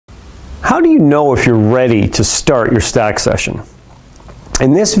How do you know if you're ready to start your stack session?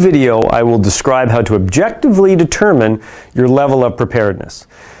 In this video, I will describe how to objectively determine your level of preparedness.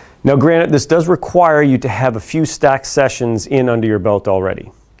 Now granted, this does require you to have a few stack sessions in under your belt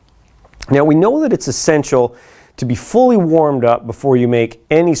already. Now we know that it's essential to be fully warmed up before you make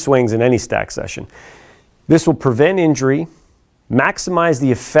any swings in any stack session. This will prevent injury, maximize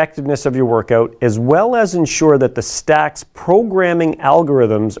the effectiveness of your workout, as well as ensure that the stack's programming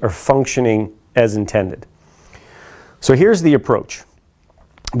algorithms are functioning as intended. So here's the approach.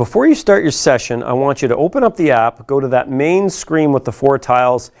 Before you start your session, I want you to open up the app, go to that main screen with the 4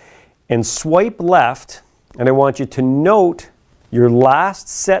 tiles, and swipe left, and I want you to note your last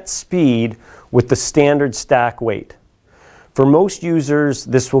set speed with the standard stack weight. For most users,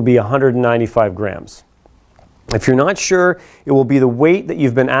 this will be 195 grams. If you're not sure, it will be the weight that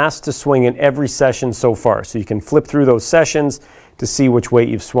you've been asked to swing in every session so far. So you can flip through those sessions to see which weight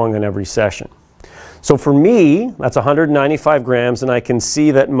you've swung in every session. So for me, that's 195 grams, and I can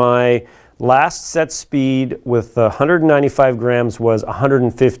see that my last set speed with 195 grams was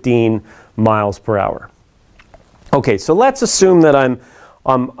 115 miles per hour. Okay, so let's assume that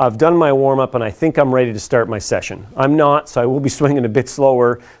I've done my warm-up and I think I'm ready to start my session. I'm not, so I will be swinging a bit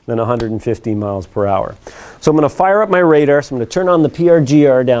slower than 115 miles per hour. So I'm going to fire up my radar, so I'm going to turn on the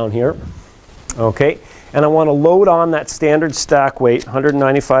PRGR down here. Okay, and I want to load on that standard stack weight,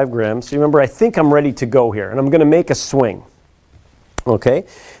 195 grams. So remember, I think I'm ready to go here, and I'm going to make a swing. Okay,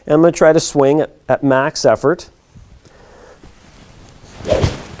 and I'm going to try to swing at max effort.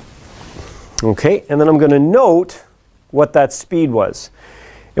 Okay, and then I'm going to note what that speed was.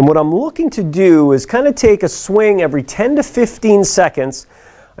 And what I'm looking to do is kind of take a swing every 10 to 15 seconds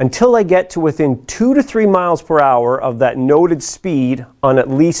until I get to within 2 to 3 miles per hour of that noted speed on at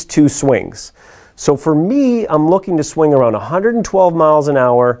least 2 swings. So for me, I'm looking to swing around 112 miles an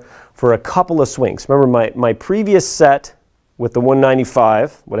hour for a couple of swings. Remember, my previous set with the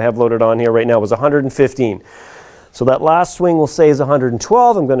 195, what I have loaded on here right now, was 115. So that last swing we'll say is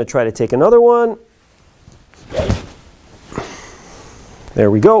 112. I'm going to try to take another one. There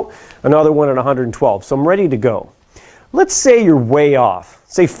we go. Another one at 112. So I'm ready to go. Let's say you're way off,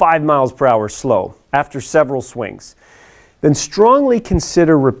 say 5 miles per hour slow after several swings. Then strongly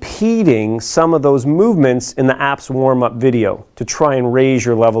consider repeating some of those movements in the app's warm-up video to try and raise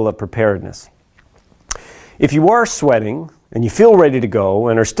your level of preparedness. If you are sweating and you feel ready to go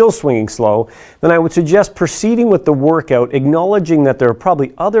and are still swinging slow, then I would suggest proceeding with the workout, acknowledging that there are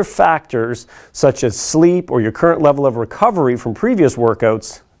probably other factors such as sleep or your current level of recovery from previous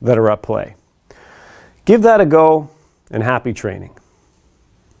workouts that are at play. Give that a go, and happy training.